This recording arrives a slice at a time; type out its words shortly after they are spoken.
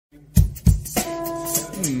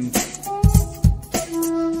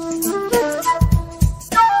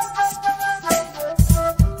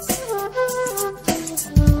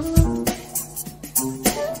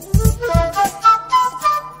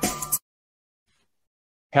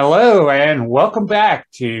Hello and welcome back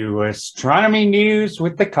to Astronomy News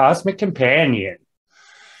with the Cosmic Companion.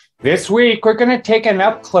 This week we're going to take an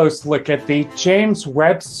up-close look at the James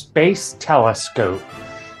Webb Space Telescope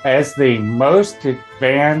as the most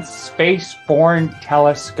advanced spaceborne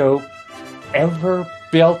telescope ever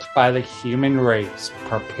built by the human race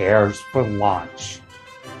prepares for launch.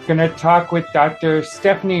 We're going to talk with Dr.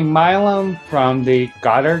 Stefanie Milam from the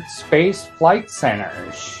Goddard Space Flight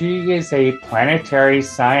Center. She is a planetary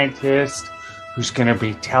scientist who's going to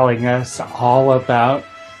be telling us all about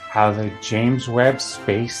how the James Webb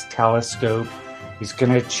Space Telescope is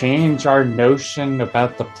going to change our notion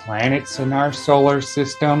about the planets in our solar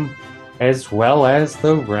system, as well as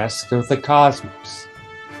the rest of the cosmos.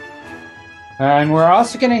 And we're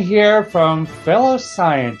also going to hear from fellow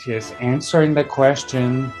scientists answering the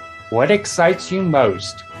question, what excites you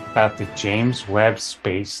most about the James Webb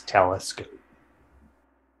Space Telescope?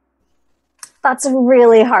 That's a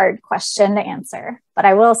really hard question to answer, but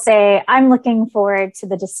I will say I'm looking forward to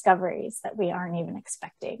the discoveries that we aren't even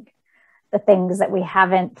expecting, the things that we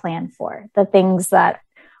haven't planned for, the things that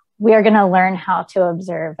we are going to learn how to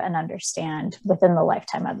observe and understand within the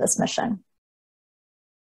lifetime of this mission.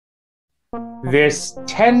 This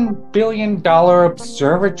 $10 billion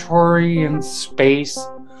observatory in space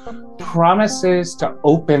promises to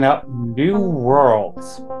open up new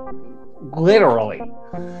worlds, literally,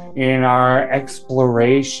 in our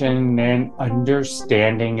exploration and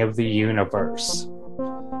understanding of the universe.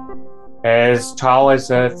 As tall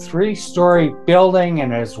as a 3-story building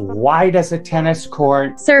and as wide as a tennis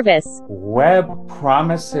court, Webb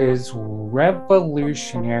promises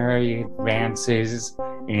revolutionary advances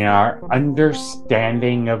in our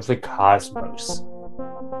understanding of the cosmos.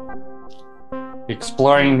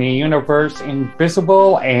 Exploring the universe in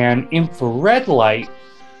visible and infrared light,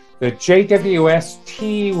 the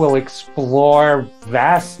JWST will explore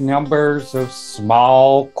vast numbers of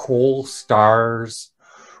small, cool stars,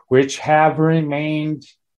 which have remained,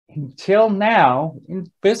 until now,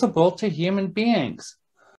 invisible to human beings.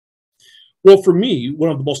 Well, for me, one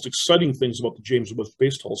of the most exciting things about the James Webb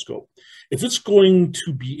Space Telescope is it's going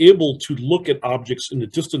to be able to look at objects in the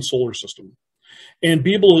distant solar system and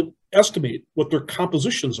be able to estimate what their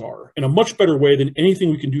compositions are in a much better way than anything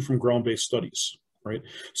we can do from ground-based studies, right?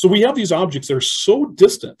 So we have these objects that are so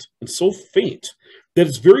distant and so faint that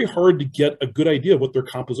it's very hard to get a good idea of what their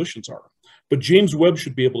compositions are. But James Webb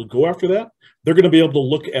should be able to go after that. They're going to be able to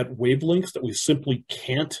look at wavelengths that we simply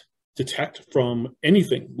can't detect from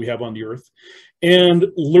anything we have on the Earth. And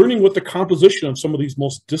learning what the composition of some of these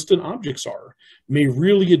most distant objects are may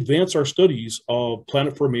really advance our studies of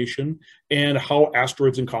planet formation and how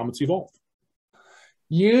asteroids and comets evolve.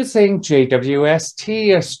 Using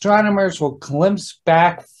JWST, astronomers will glimpse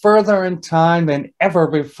back further in time than ever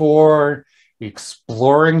before,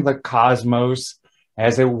 exploring the cosmos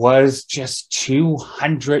as it was just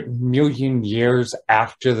 200 million years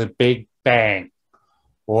after the Big Bang,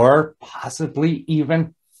 or possibly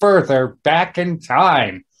even further back in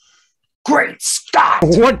time. Great Scott!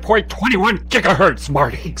 1.21 gigahertz,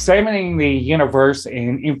 Marty! Examining the universe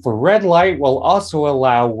in infrared light will also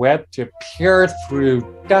allow Webb to peer through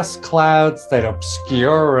dust clouds that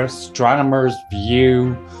obscure astronomers'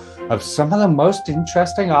 view of some of the most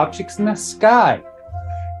interesting objects in the sky.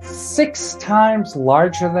 6 times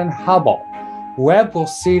larger than Hubble, Webb will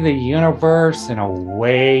see the universe in a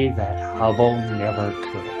way that Hubble never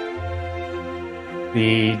could.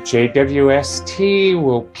 The JWST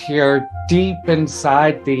will peer deep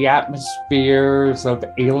inside the atmospheres of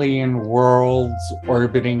alien worlds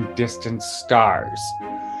orbiting distant stars.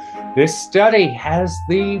 This study has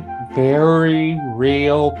the very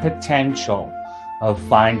real potential of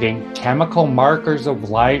finding chemical markers of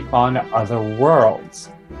life on other worlds.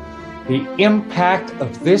 The impact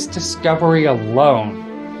of this discovery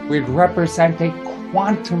alone would represent a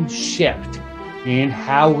quantum shift in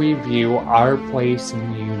how we view our place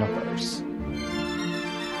in the universe.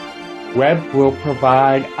 Webb will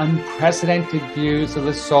provide unprecedented views of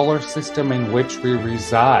the solar system in which we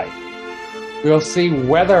reside. We'll see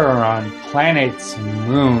weather on planets and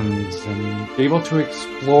moons and be able to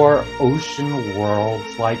explore ocean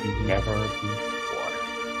worlds like never before.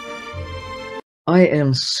 I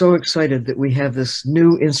am so excited that we have this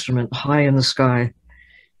new instrument high in the sky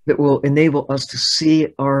that will enable us to see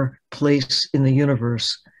our place in the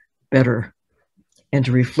universe better and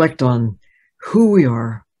to reflect on who we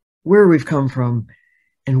are, where we've come from,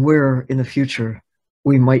 and where in the future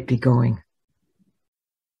we might be going.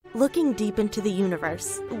 Looking deep into the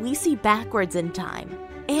universe, we see backwards in time,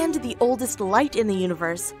 and the oldest light in the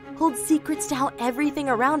universe holds secrets to how everything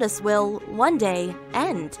around us will, one day,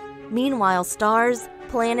 end. Meanwhile, stars,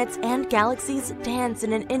 planets, and galaxies dance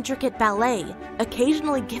in an intricate ballet,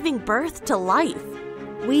 occasionally giving birth to life.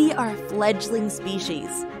 We are a fledgling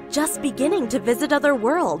species, just beginning to visit other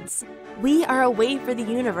worlds. We are a way for the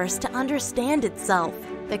universe to understand itself.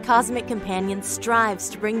 The Cosmic Companion strives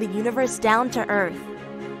to bring the universe down to Earth,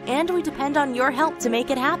 and we depend on your help to make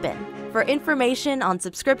it happen. For information on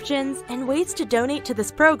subscriptions and ways to donate to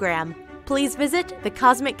this program, please visit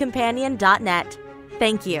thecosmiccompanion.net.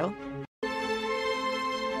 Thank you.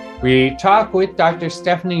 We talk with Dr.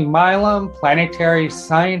 Stefanie Milam, planetary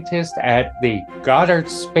scientist at the Goddard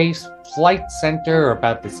Space Flight Center,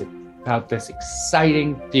 about this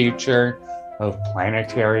exciting future of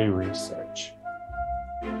planetary research.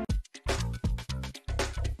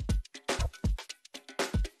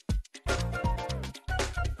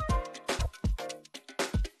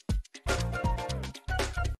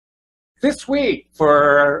 This week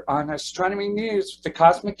on Astronomy News with the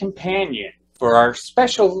Cosmic Companion, for our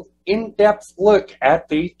special in-depth look at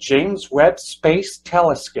the James Webb Space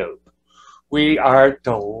Telescope, we are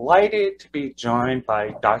delighted to be joined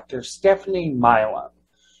by Dr. Stefanie Milam.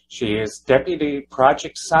 She is Deputy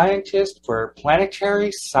Project Scientist for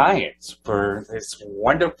Planetary Science for this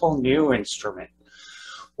wonderful new instrument.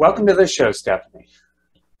 Welcome to the show, Stefanie.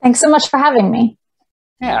 Thanks so much for having me.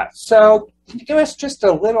 Yeah, so can you give us just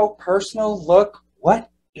a little personal look?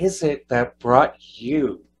 What is it that brought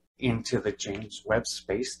you into the James Webb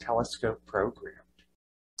Space Telescope program?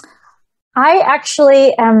 I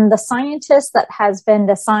actually am the scientist that has been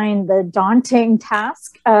assigned the daunting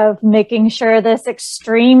task of making sure this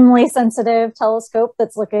extremely sensitive telescope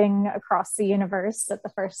that's looking across the universe at the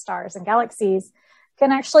first stars and galaxies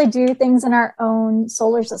can actually do things in our own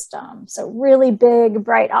solar system. So really big,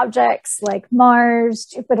 bright objects like Mars,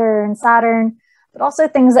 Jupiter, and Saturn, but also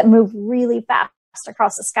things that move really fast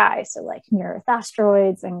across the sky, so like near-Earth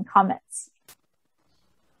asteroids and comets.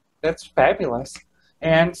 That's fabulous.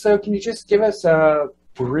 And so can you just give us a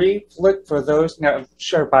brief look for those? Now, I'm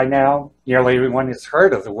sure by now nearly everyone has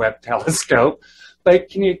heard of the Webb telescope, but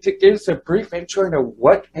can you give us a brief intro into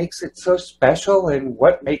what makes it so special and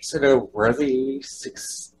what makes it a worthy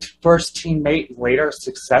first teammate and later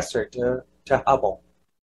successor to Hubble?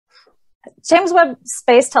 James Webb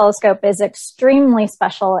Space Telescope is extremely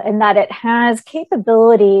special in that it has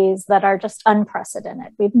capabilities that are just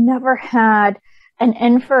unprecedented. We've never had an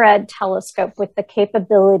infrared telescope with the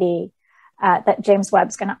capability that James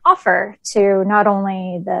Webb's going to offer to not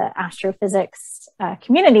only the astrophysics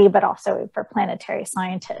community, but also for planetary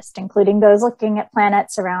scientists, including those looking at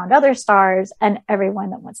planets around other stars and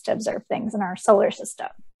everyone that wants to observe things in our solar system.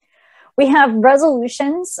 We have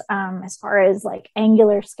resolutions as far as like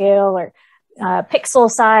angular scale or pixel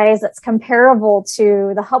size that's comparable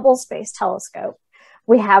to the Hubble Space Telescope.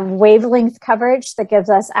 We have wavelength coverage that gives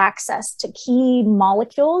us access to key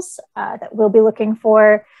molecules that we'll be looking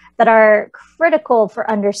for that are critical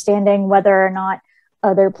for understanding whether or not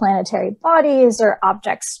other planetary bodies or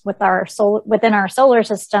objects within our solar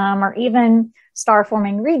system or even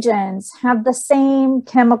star-forming regions have the same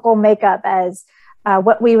chemical makeup as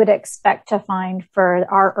what we would expect to find for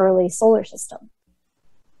our early solar system.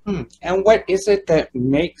 And what is it that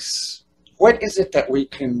we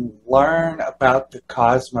can learn about the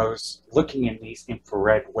cosmos looking in these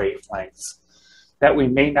infrared wavelengths that we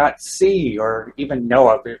may not see or even know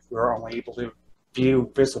of if we're only able to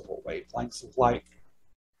view visible wavelengths of light?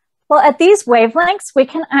 Well, at these wavelengths, we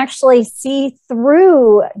can actually see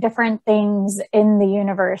through different things in the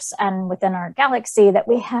universe and within our galaxy that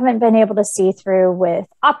we haven't been able to see through with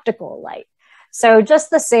optical light. So just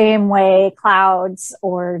the same way clouds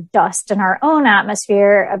or dust in our own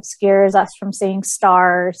atmosphere obscures us from seeing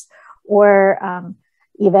stars or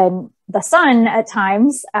even the sun at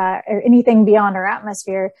times or anything beyond our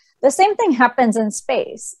atmosphere, the same thing happens in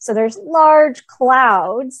space. So there's large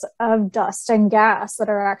clouds of dust and gas that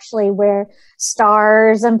are actually where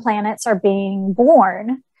stars and planets are being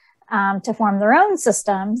born to form their own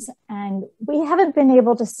systems. And we haven't been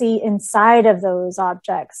able to see inside of those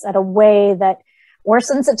objects at a way or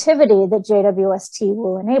sensitivity that JWST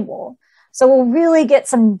will enable. So we'll really get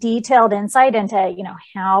some detailed insight into,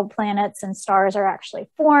 how planets and stars are actually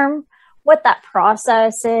formed, what that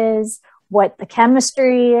process is, what the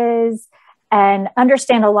chemistry is, and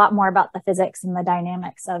understand a lot more about the physics and the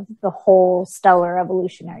dynamics of the whole stellar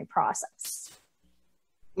evolutionary process.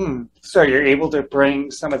 So you're able to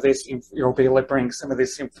bring some of this. You'll be able to bring some of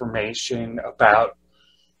this information about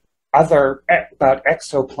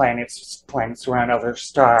exoplanets, planets around other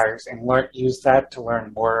stars, and use that to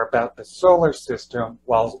learn more about the solar system,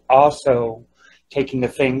 while also taking the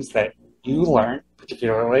things that you learned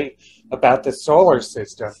particularly about the solar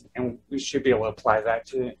system, and we should be able to apply that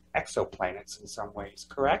to exoplanets in some ways,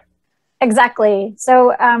 correct? Exactly.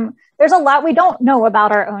 So there's a lot we don't know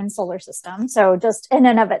about our own solar system. So just in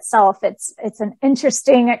and of itself, it's an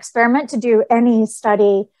interesting experiment to do any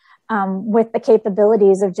study with the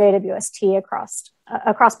capabilities of JWST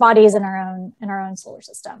across bodies in our own solar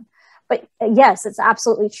system. But yes, it's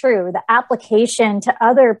absolutely true. The application to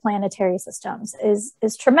other planetary systems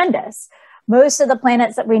is tremendous. Most of the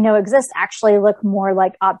planets that we know exist actually look more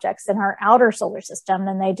like objects in our outer solar system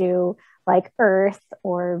than they do like Earth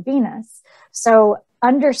or Venus. So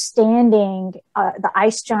understanding the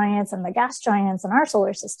ice giants and the gas giants in our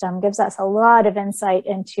solar system gives us a lot of insight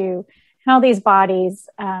into how these bodies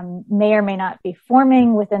may or may not be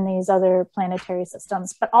forming within these other planetary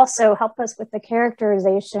systems, but also help us with the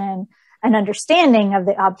characterization and understanding of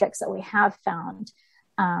the objects that we have found,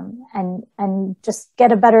 and just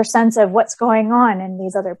get a better sense of what's going on in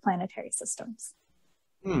these other planetary systems.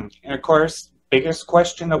 And of course, biggest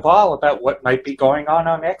question of all about what might be going on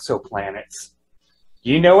exoplanets.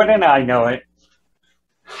 You know it and I know it.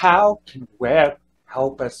 How can Webb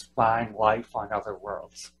help us find life on other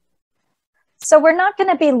worlds? So we're not going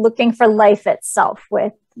to be looking for life itself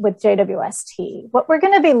with JWST. What we're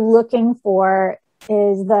going to be looking for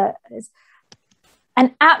is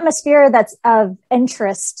an atmosphere that's of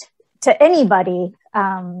interest to anybody,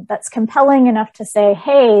 that's compelling enough to say,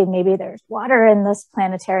 hey, maybe there's water in this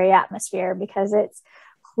planetary atmosphere because it's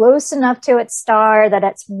close enough to its star that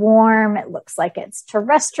it's warm. It looks like it's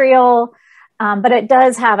terrestrial, but it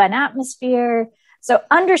does have an atmosphere. So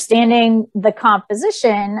understanding the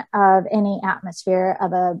composition of any atmosphere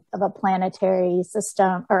of a planetary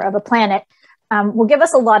system or of a planet will give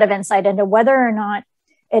us a lot of insight into whether or not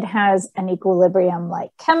it has an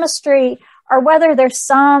equilibrium-like chemistry, or whether there's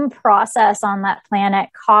some process on that planet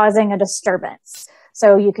causing a disturbance.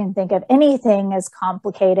 So you can think of anything as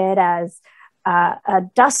complicated as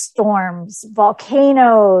dust storms,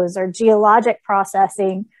 volcanoes, or geologic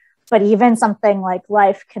processing, but even something like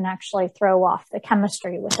life can actually throw off the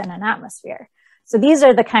chemistry within an atmosphere. So these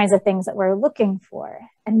are the kinds of things that we're looking for.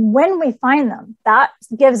 And when we find them, that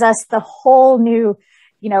gives us the whole new,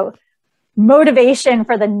 motivation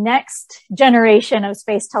for the next generation of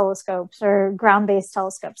space telescopes or ground-based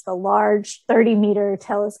telescopes, the large 30-meter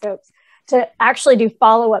telescopes, to actually do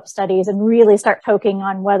follow-up studies and really start poking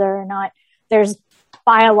on whether or not there's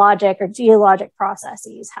biologic or geologic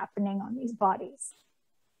processes happening on these bodies.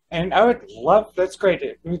 And I would love, that's great.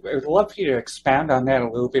 I would love for you to expand on that a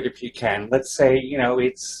little bit if you can. Let's say,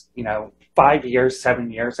 it's, 5 years, 7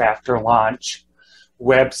 years after launch,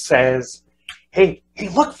 Webb says, hey,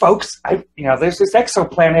 look, folks, there's this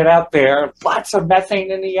exoplanet out there, lots of methane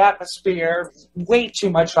in the atmosphere, way too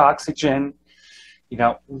much oxygen.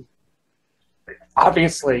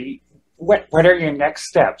 Obviously, what are your next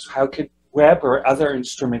steps? How could Webb or other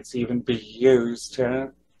instruments even be used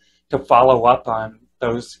to follow up on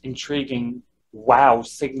those intriguing wow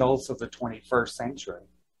signals of the 21st century?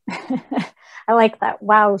 I like that,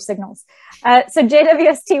 wow signals. So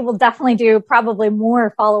JWST will definitely do probably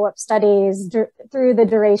more follow-up studies through the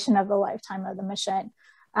duration of the lifetime of the mission.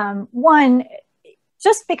 One,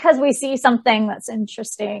 just because we see something that's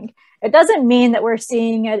interesting, it doesn't mean that we're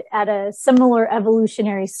seeing it at a similar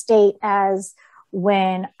evolutionary state as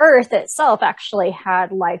when Earth itself actually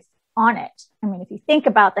had life on it. I mean, if you think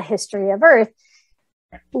about the history of Earth,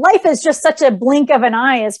 life is just such a blink of an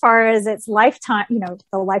eye as far as its lifetime,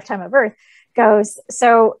 the lifetime of Earth goes.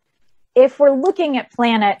 So if we're looking at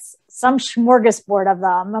planets, some smorgasbord of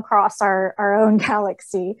them across our own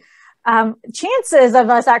galaxy, chances of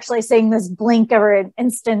us actually seeing this blink or an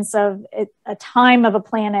instance of a time of a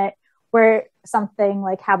planet where something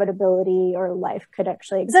like habitability or life could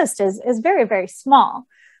actually exist is very, very small.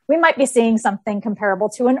 We might be seeing something comparable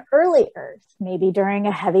to an early Earth, maybe during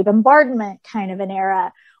a heavy bombardment kind of an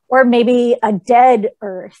era, or maybe a dead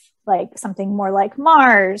Earth, like something more like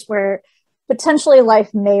Mars, where potentially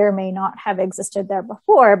life may or may not have existed there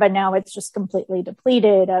before, but now it's just completely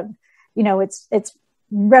depleted of, its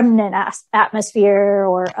remnant atmosphere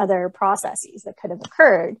or other processes that could have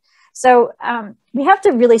occurred. So we have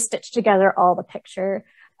to really stitch together all the picture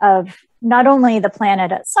of not only the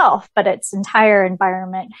planet itself, but its entire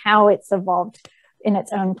environment, how it's evolved in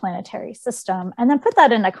its own planetary system, and then put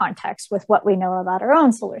that into context with what we know about our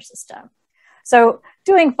own solar system. So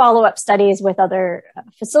doing follow-up studies with other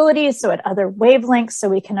facilities, so at other wavelengths, so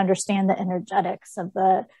we can understand the energetics of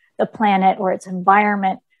the planet or its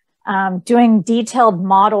environment, doing detailed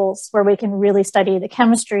models where we can really study the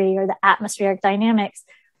chemistry or the atmospheric dynamics.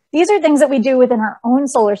 These are things that we do within our own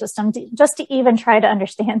solar system just to even try to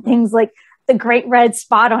understand things like the great red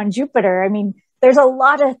spot on Jupiter. I mean, there's a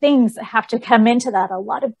lot of things that have to come into that, a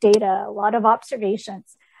lot of data, a lot of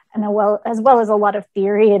observations, and as well as a lot of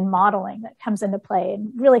theory and modeling that comes into play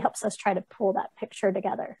and really helps us try to pull that picture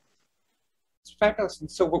together. It's fabulous.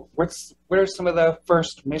 And so what are some of the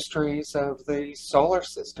first mysteries of the solar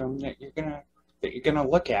system that you're gonna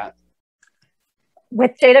look at?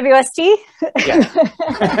 With JWST?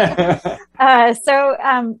 Yeah. So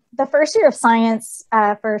the first year of science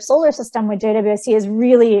for solar system with JWST is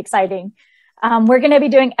really exciting. We're going to be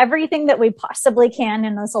doing everything that we possibly can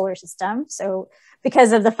in the solar system. So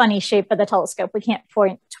because of the funny shape of the telescope, we can't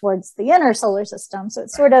point towards the inner solar system. So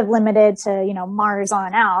it's sort of limited to, Mars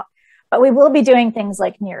on out. But we will be doing things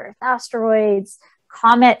like near-Earth asteroids,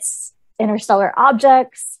 comets, interstellar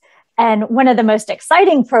objects. And one of the most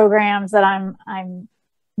exciting programs that I'm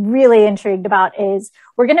really intrigued about is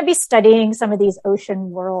we're going to be studying some of these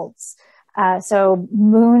ocean worlds. So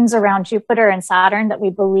moons around Jupiter and Saturn that we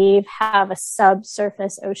believe have a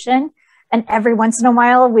subsurface ocean. And every once in a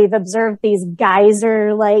while, we've observed these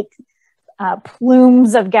geyser-like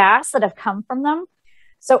plumes of gas that have come from them.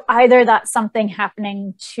 So either that's something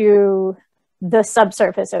happening to the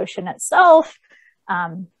subsurface ocean itself,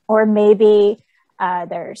 or maybe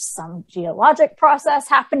there's some geologic process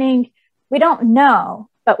happening. We don't know.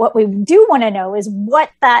 But what we do want to know is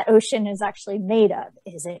what that ocean is actually made of.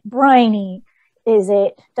 Is it briny? Does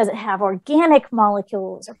it have organic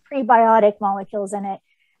molecules or prebiotic molecules in it?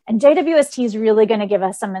 And JWST is really going to give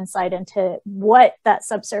us some insight into what that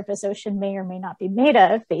subsurface ocean may or may not be made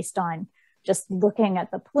of based on just looking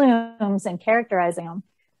at the plumes and characterizing them.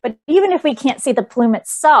 But even if we can't see the plume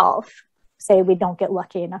itself, say we don't get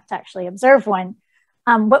lucky enough to actually observe one,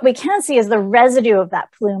 what we can see is the residue of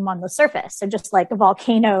that plume on the surface. So just like a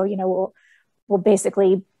volcano, will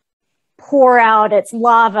basically pour out its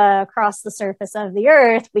lava across the surface of the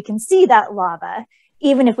Earth. We can see that lava,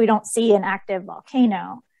 even if we don't see an active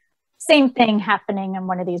volcano. Same thing happening in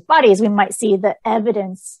one of these bodies. We might see the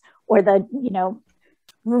evidence or the,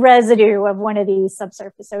 residue of one of these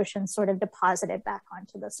subsurface oceans sort of deposited back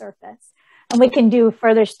onto the surface. And we can do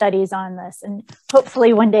further studies on this and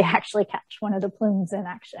hopefully one day actually catch one of the plumes in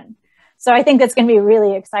action. So I think that's going to be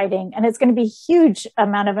really exciting. And it's going to be a huge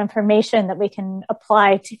amount of information that we can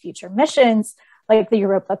apply to future missions like the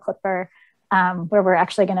Europa Clipper, where we're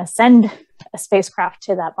actually going to send a spacecraft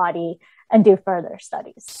to that body and do further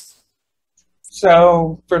studies.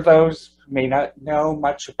 So for those who may not know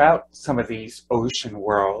much about some of these ocean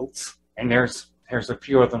worlds, and there's a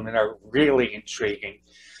few of them that are really intriguing,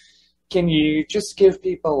 can you just give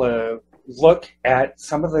people a look at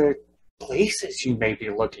some of the places you may be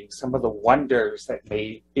looking, some of the wonders that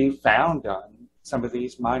may be found on some of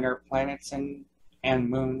these minor planets and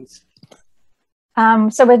moons?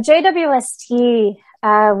 So with JWST,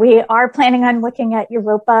 we are planning on looking at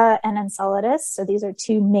Europa and Enceladus. So these are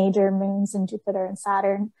two major moons in Jupiter and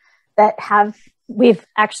Saturn that we've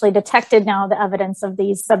actually detected now the evidence of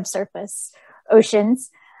these subsurface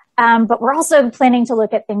oceans. But we're also planning to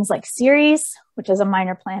look at things like Ceres, which is a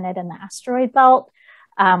minor planet in the asteroid belt.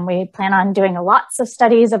 We plan on doing lots of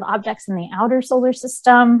studies of objects in the outer solar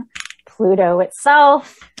system, Pluto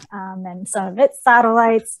itself, and some of its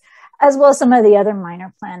satellites, as well as some of the other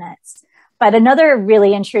minor planets. But another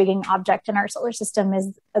really intriguing object in our solar system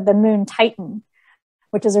is the moon Titan,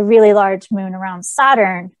 which is a really large moon around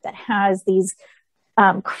Saturn that has these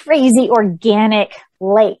crazy organic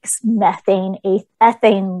lakes,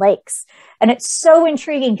 ethane lakes. And it's so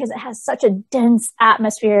intriguing because it has such a dense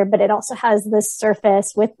atmosphere, but it also has this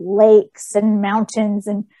surface with lakes and mountains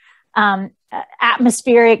and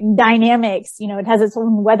atmospheric dynamics. It has its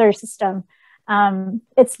own weather system.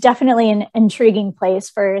 It's definitely an intriguing place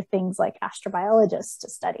for things like astrobiologists to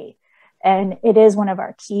study. And it is one of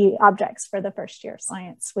our key objects for the first year of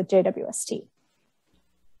science with JWST.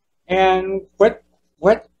 And what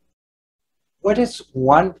is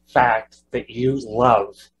one fact that you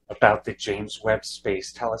love about the James Webb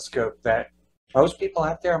Space Telescope that most people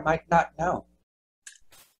out there might not know?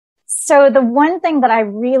 So the one thing that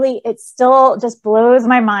it still just blows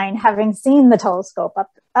my mind, having seen the telescope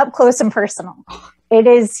up close and personal. It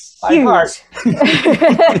is huge.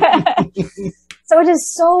 So it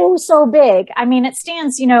is so big. I mean, it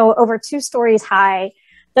stands, over 2 stories high.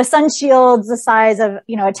 The sun shield's the size of,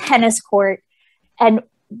 a tennis court. And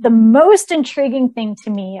the most intriguing thing to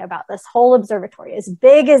me about this whole observatory, as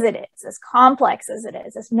big as it is, as complex as it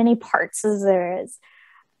is, as many parts as there is,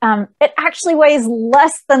 it actually weighs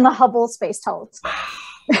less than the Hubble Space Telescope.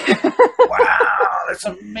 Wow, that's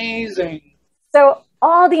amazing. So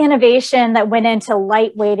all the innovation that went into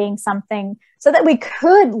lightweighting something so that we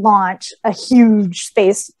could launch a huge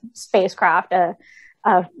spacecraft, a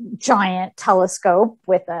giant telescope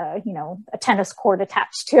with a tennis court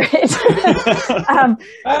attached to it.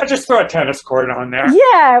 I'll just throw a tennis court on there.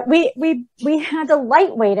 Yeah, we had to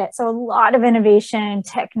lightweight it. So a lot of innovation,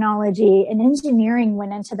 technology, and engineering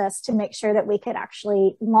went into this to make sure that we could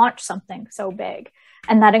actually launch something so big.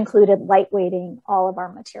 And that included lightweighting all of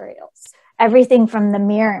our materials. Everything from the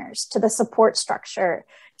mirrors to the support structure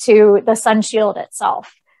to the sun shield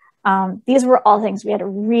itself. These were all things we had to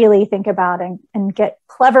really think about and get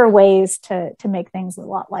clever ways to make things a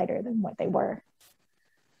lot lighter than what they were.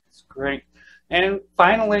 That's great. And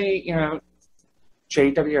finally,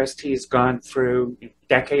 JWST has gone through a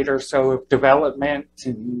decade or so of development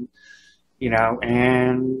and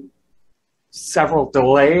several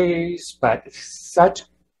delays, but such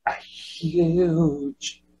a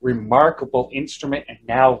huge, remarkable instrument, and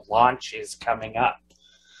now launch is coming up.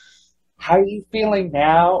 How are you feeling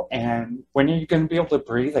now, and when are you going to be able to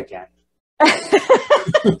breathe again?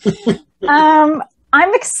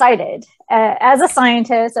 I'm excited. As a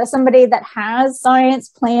scientist, as somebody that has science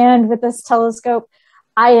planned with this telescope,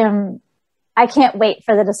 I can't wait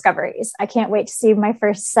for the discoveries. I can't wait to see my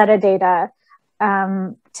first set of data,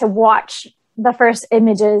 to watch the first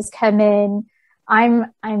images come in.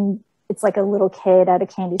 It's like a little kid at a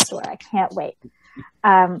candy store. I can't wait.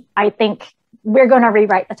 I think we're going to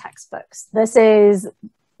rewrite the textbooks. This is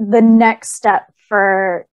the next step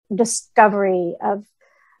for discovery of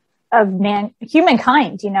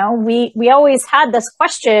humankind. We always had this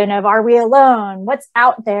question of, are we alone? What's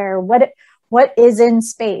out there? What is in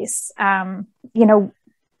space?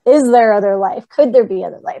 Is there other life? Could there be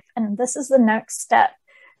other life? And this is the next step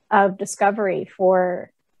of discovery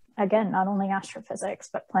for, again, not only astrophysics,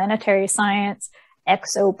 but planetary science,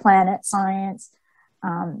 exoplanet science,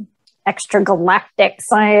 extragalactic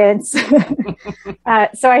science.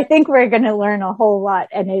 So I think we're going to learn a whole lot,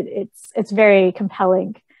 and it's very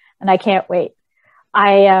compelling, and I can't wait.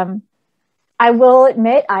 I will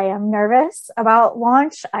admit I am nervous about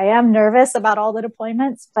launch. I am nervous about all the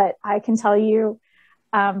deployments, but I can tell you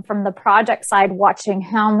from the project side, watching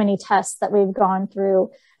how many tests that we've gone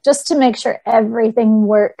through just to make sure everything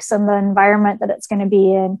works in the environment that it's going to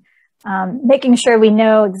be in, making sure we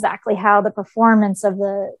know exactly how the performance of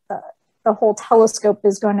the whole telescope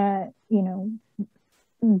is going to,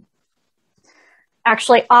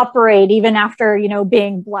 actually operate even after,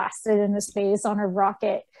 being blasted into space on a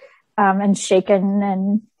rocket, and shaken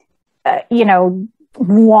and,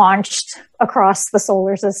 launched across the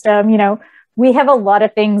solar system. We have a lot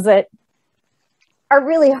of things that are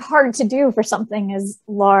really hard to do for something as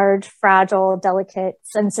large, fragile, delicate,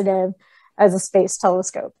 sensitive as a space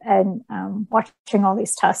telescope. And watching all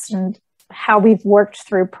these tests and how we've worked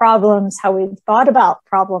through problems, how we've thought about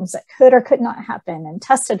problems that could or could not happen and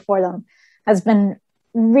tested for them has been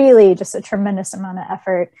really just a tremendous amount of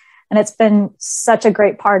effort. And it's been such a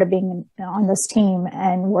great part of being on this team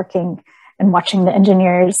and working and watching the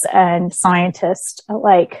engineers and scientists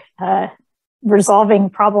alike resolving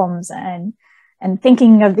problems and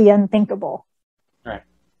thinking of the unthinkable. Right.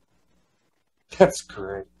 That's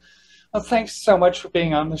great. Well, thanks so much for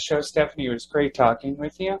being on the show, Stefanie. It was great talking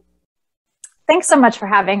with you. Thanks so much for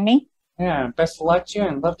having me. Yeah, best of luck to you,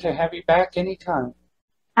 and love to have you back anytime.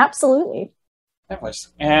 Absolutely. That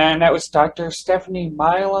was Dr. Stefanie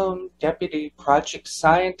Milam, Deputy Project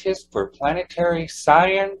Scientist for Planetary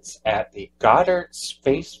Science at the Goddard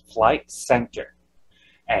Space Flight Center.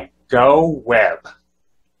 And go Webb!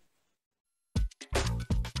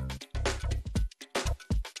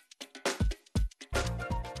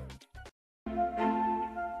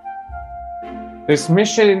 This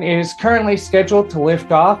mission is currently scheduled to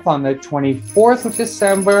lift off on the 24th of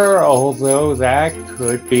December, although that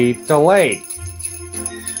could be delayed.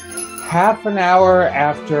 Half an hour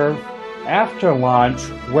after launch,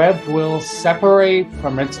 Webb will separate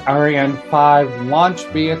from its Ariane 5 launch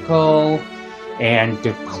vehicle and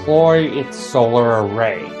deploy its solar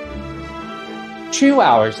array. 2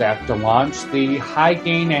 hours after launch, the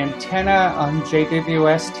high-gain antenna on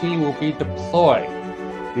JWST will be deployed.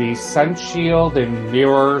 The sun shield and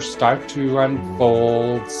mirror start to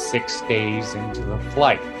unfold 6 days into the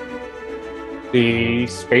flight. The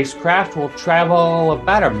spacecraft will travel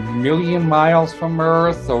about 1 million miles from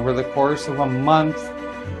Earth over the course of a month,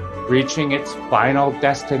 reaching its final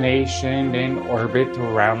destination in orbit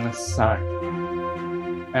around the sun.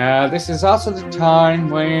 This is also the time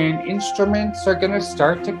when instruments are going to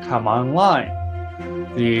start to come online.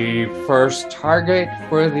 The first target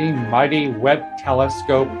for the mighty Webb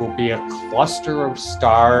telescope will be a cluster of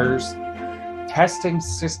stars testing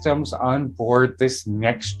systems on board this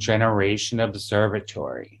next generation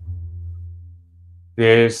observatory.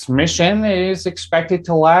 This mission is expected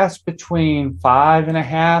to last between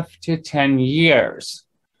 5.5 to 10 years.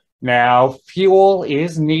 Now, fuel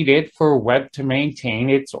is needed for Webb to maintain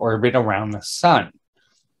its orbit around the sun.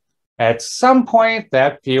 At some point,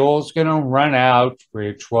 that fuel is going to run out,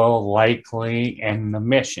 which will likely end the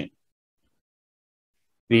mission.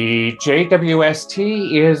 The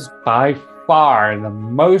JWST is by far the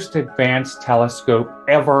most advanced telescope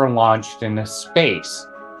ever launched into space.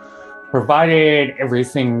 Provided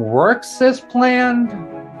everything works as planned,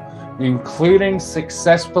 including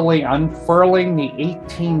successfully unfurling the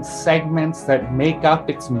 18 segments that make up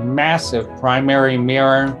its massive primary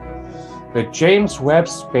mirror, the James Webb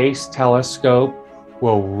Space Telescope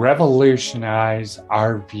will revolutionize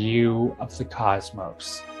our view of the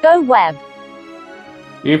cosmos. Go Webb!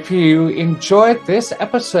 If you enjoyed this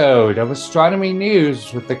episode of Astronomy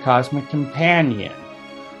News with the Cosmic Companion,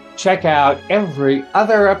 check out every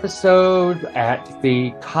other episode at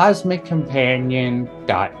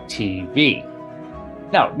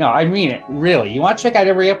thecosmiccompanion.tv. No, I mean it, really. You want to check out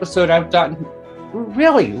every episode I've done?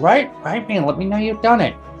 Really, right? I mean, let me know you've done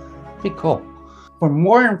it. Be cool. For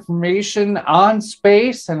more information on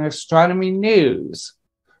space and astronomy news,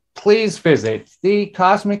 please visit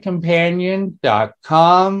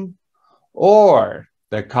thecosmiccompanion.com or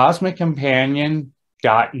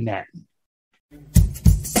thecosmiccompanion.net.